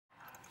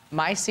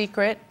My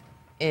secret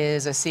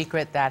is a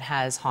secret that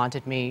has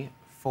haunted me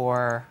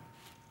for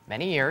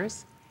many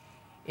years.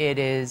 It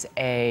is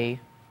a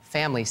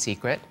family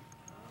secret,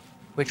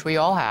 which we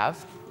all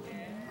have.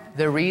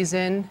 The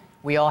reason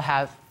we all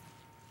have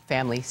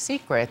family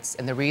secrets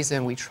and the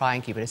reason we try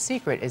and keep it a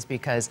secret is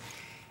because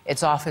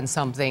it's often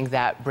something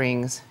that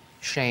brings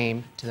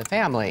shame to the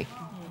family.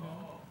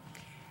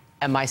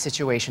 And my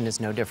situation is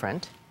no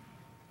different.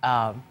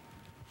 My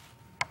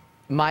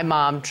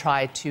mom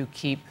tried to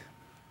keep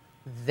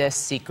this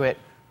secret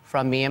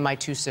from me and my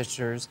two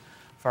sisters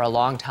for a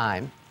long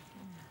time,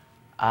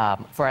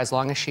 for as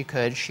long as she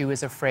could. She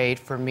was afraid,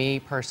 for me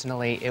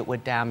personally, it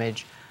would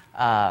damage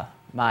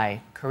my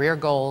career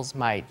goals,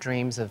 my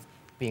dreams of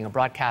being a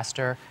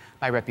broadcaster,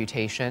 my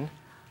reputation.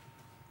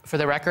 For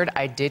the record,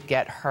 I did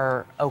get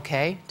her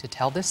okay to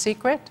tell this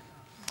secret.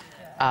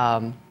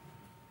 Let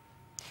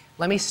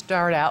me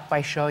start out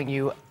by showing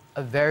you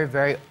a very,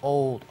 very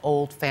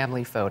old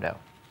family photo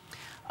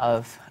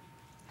of,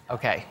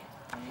 okay.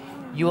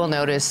 You will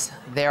notice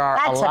there are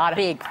a lot of... That's a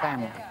big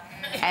family.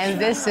 And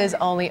this is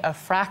only a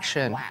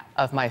fraction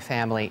of my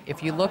family.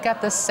 If you look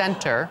at the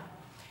center,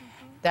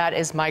 that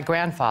is my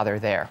grandfather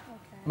there,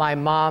 my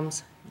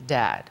mom's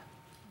dad.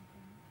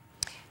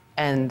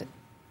 And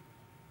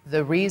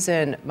the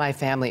reason my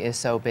family is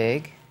so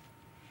big,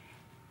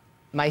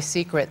 my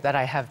secret that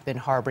I have been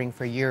harboring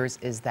for years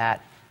is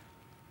that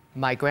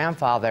my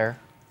grandfather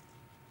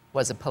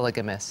was a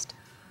polygamist.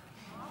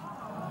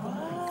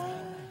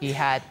 He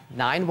had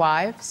 9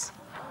 wives,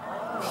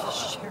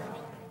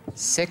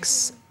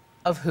 6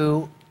 of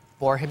who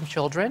bore him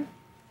children.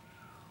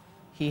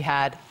 He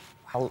had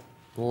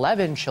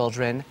 11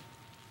 children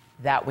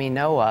that we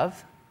know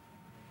of,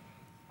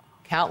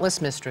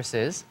 countless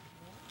mistresses.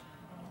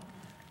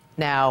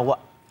 Now,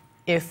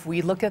 if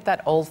we look at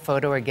that old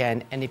photo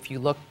again, and if you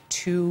look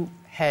 2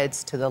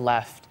 heads to the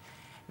left,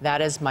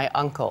 that is my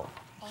uncle.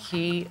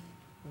 He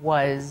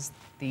was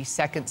the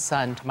second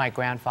son to my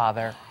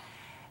grandfather,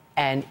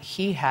 and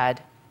he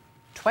had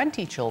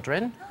 20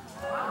 children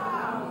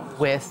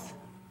with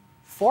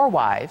 4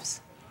 wives,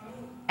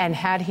 and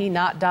had he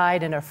not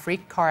died in a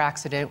freak car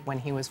accident when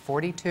he was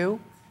 42,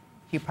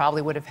 he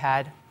probably would have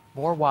had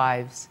more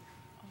wives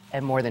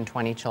and more than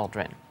 20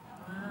 children.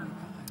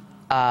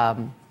 Now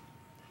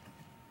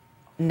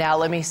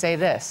let me say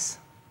this.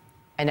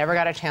 I never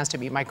got a chance to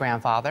meet my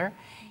grandfather.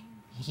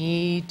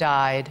 He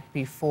died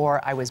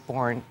before I was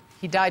born.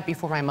 He died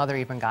before my mother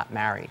even got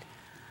married.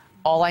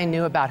 All I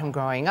knew about him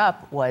growing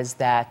up was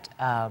that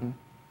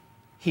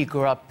he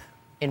grew up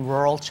in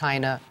rural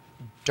China,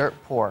 dirt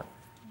poor.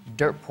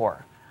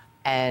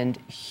 And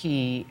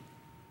he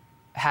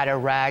had a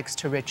rags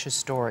to riches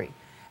story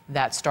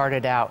that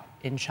started out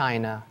in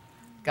China,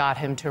 got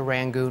him to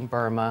Rangoon,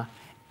 Burma,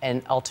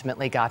 and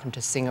ultimately got him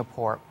to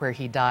Singapore, where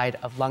he died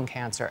of lung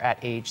cancer at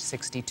age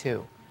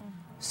 62.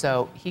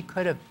 So he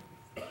could have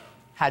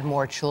had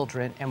more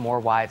children and more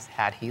wives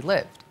had he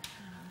lived.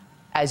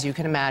 As you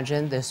can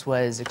imagine, this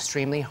was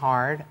extremely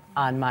hard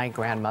on my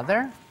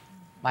grandmother,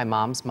 my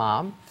mom's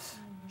mom.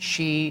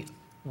 She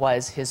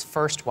was his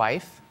first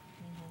wife.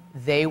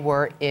 They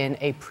were in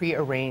a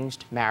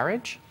prearranged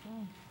marriage.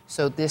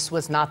 So this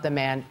was not the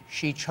man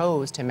she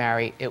chose to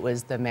marry, it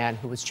was the man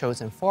who was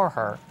chosen for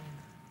her.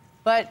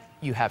 But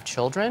you have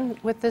children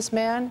with this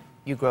man,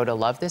 you grow to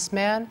love this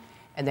man,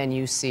 and then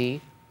you see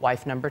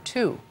wife number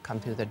 2 come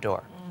through the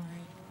door.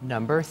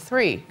 Number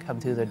 3 come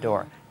through the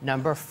door.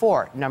 Number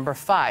 4, number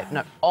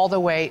 5, all the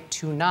way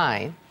to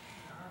 9.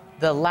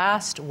 The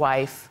last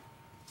wife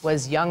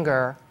was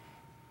younger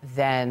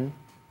than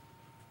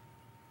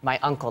my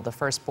uncle, the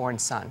firstborn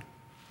son.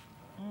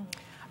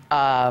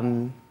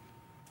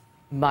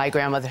 My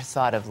grandmother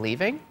thought of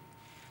leaving.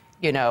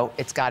 You know,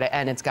 it's got to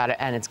end, it's got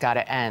to end, it's got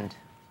to end.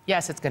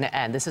 Yes, it's going to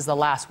end. This is the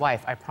last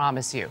wife, I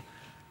promise you.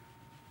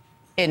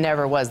 It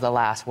never was the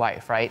last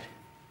wife, right?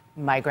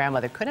 My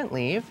grandmother couldn't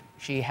leave.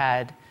 She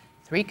had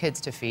 3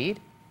 kids to feed.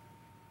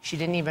 She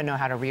didn't even know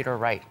how to read or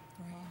write.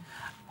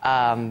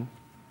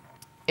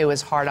 It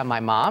was hard on my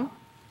mom.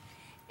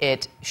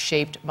 It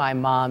shaped my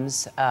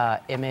mom's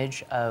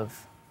image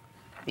of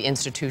the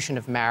institution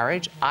of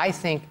marriage. I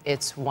think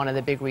it's one of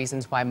the big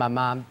reasons why my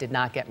mom did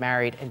not get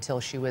married until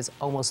she was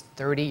almost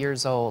 30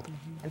 years old.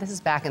 And this is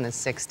back in the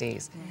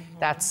 60s.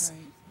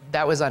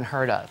 That was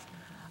unheard of.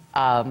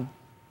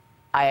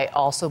 I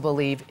also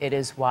believe it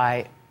is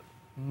why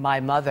my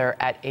mother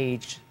at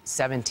age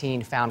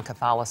 17 found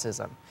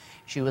Catholicism.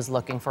 She was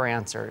looking for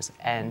answers,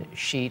 and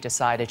she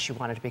decided she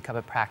wanted to become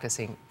a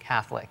practicing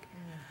Catholic.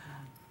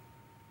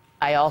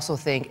 I also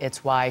think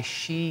it's why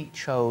she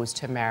chose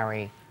to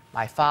marry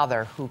my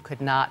father, who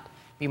could not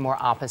be more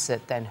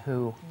opposite than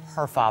who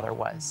her father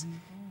was.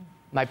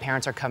 My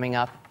parents are coming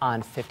up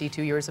on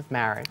 52 years of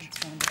marriage.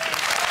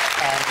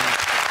 And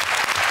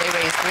they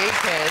raised 3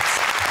 kids.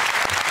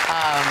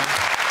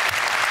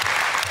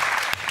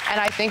 And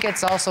I think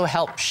it's also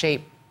helped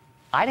shape.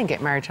 I didn't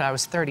get married till I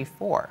was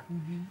 34.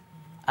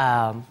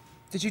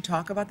 Did you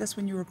talk about this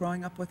when you were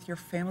growing up with your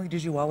family?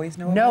 Did you always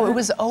know No, about it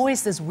was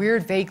always this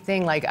weird, vague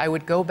thing. Like, I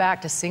would go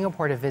back to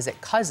Singapore to visit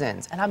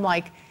cousins, and I'm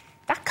like,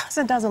 that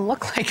cousin doesn't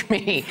look like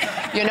me.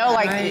 You know,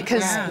 like, Right,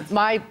 because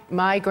yeah.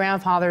 my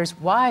grandfather's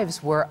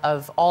wives were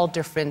of all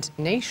different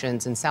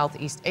nations in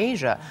Southeast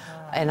Asia.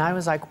 And I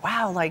was like,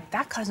 wow, like,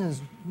 that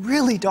cousin's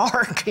really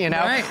dark, you know?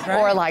 Right, right.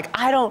 Or like,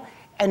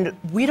 and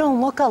we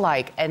don't look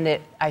alike. And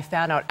I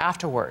found out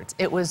afterwards,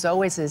 it was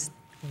always this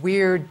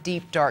weird,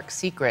 deep, dark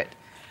secret.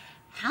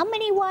 How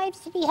many wives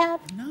did he have?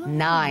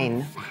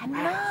 9.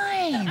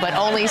 9. But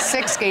only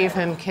 6 gave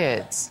him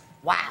kids.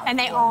 Wow. And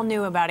they all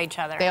knew about each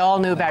other. They all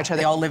knew about each other.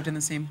 They all lived in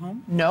the same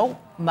home? No,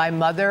 my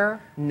mother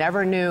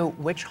never knew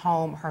which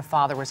home her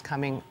father was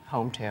coming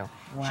home to.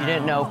 Wow. She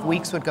didn't know if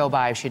weeks would go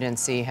by if she didn't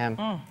see him.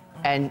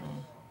 And,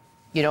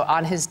 you know,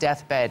 on his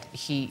deathbed,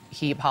 he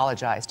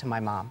apologized to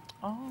my mom.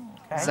 Oh,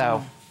 okay.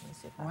 So,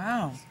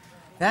 Wow.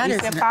 That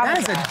is a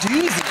apologize.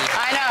 doozy.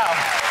 I know.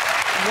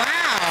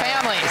 Wow.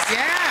 Families.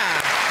 Yeah.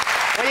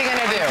 What are you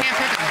gonna do? You can't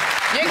pick them.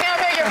 You can't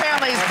pick your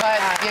families, but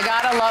you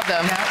gotta love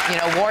them, you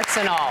know, warts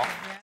and all.